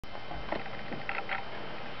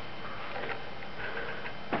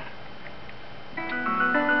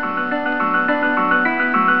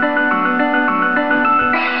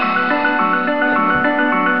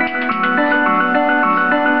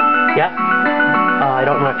I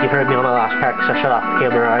don't know if you heard me on the last part because I shut off the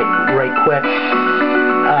camera right quick.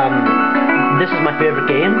 This is my favorite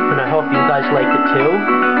game, and I hope you guys liked it too.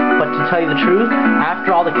 But to tell you the truth, after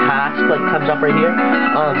all the cast comes up right here,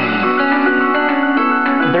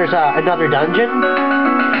 there's another dungeon,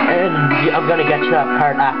 and I'm gonna get to that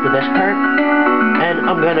part after this part, and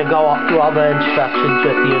I'm gonna go through all the instructions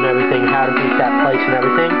with you and everything, how to beat that place and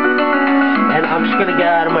everything. And I'm just gonna get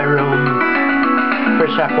out of my room for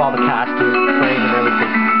a sec while the cast is playing and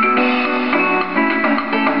everything.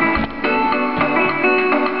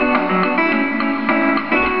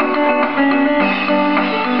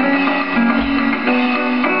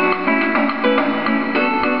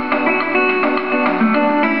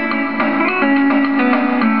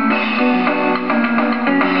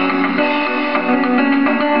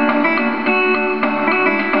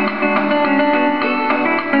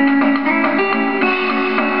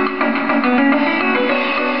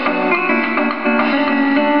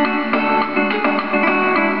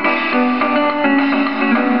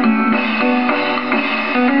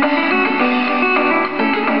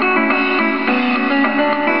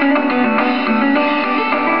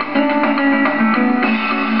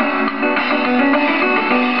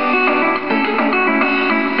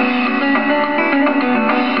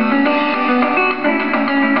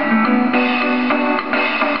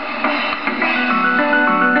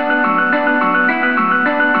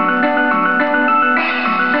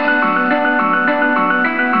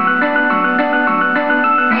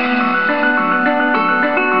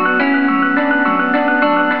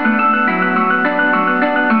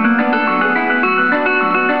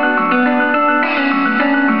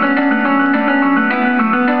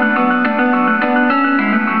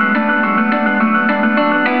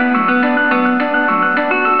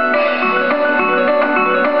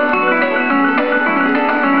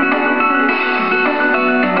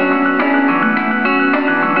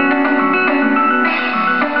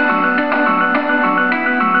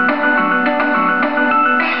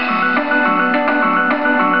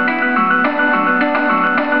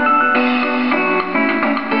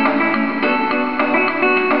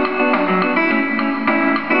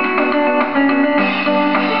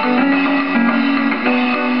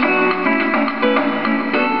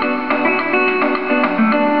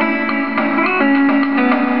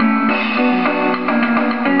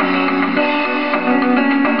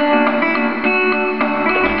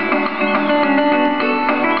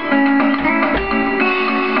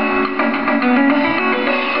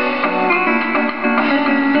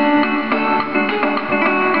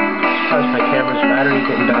 Battery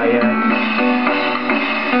didn't die yet.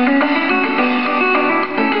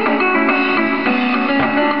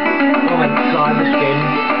 Oh my god,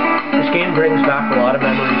 this game brings back a lot of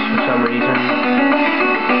memories for some reason.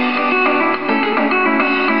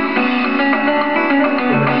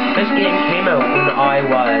 This game came out when I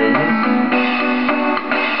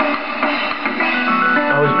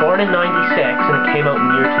was born in '96 and it came out in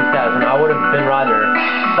the year 2000. I would have been rather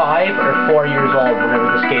 5 or 4 years old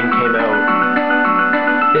whenever this game came out.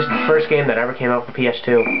 This is the first game that ever came out for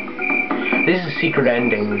PS2. This is Secret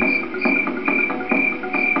Ending.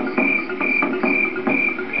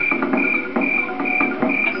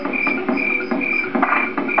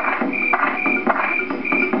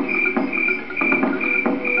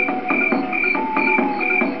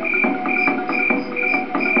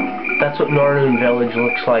 That's what Northern Village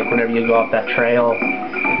looks like whenever you go up that trail.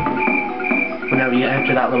 Whenever you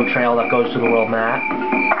enter that little trail that goes to the world map.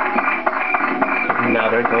 Now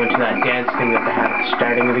they're going to that dance thing that they had at the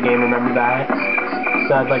starting of the game, remember that?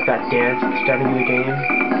 So I'd like that dance at the starting of the game.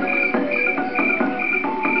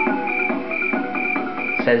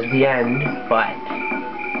 It says the end, but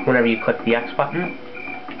whenever you click the X button,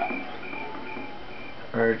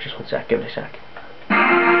 or just one sec, give it a sec.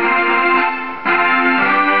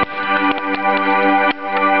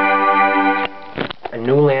 A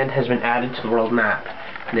new land has been added to the world map.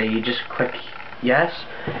 And then you just click yes,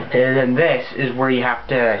 and then this is where you have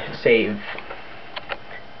to save.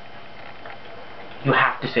 You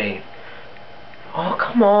have to save. Oh,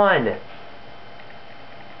 come on.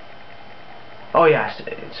 Oh yes,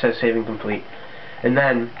 it says saving complete. And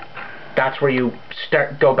then that's where you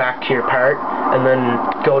go back to your part and then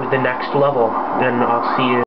go to the next level. Then I'll see you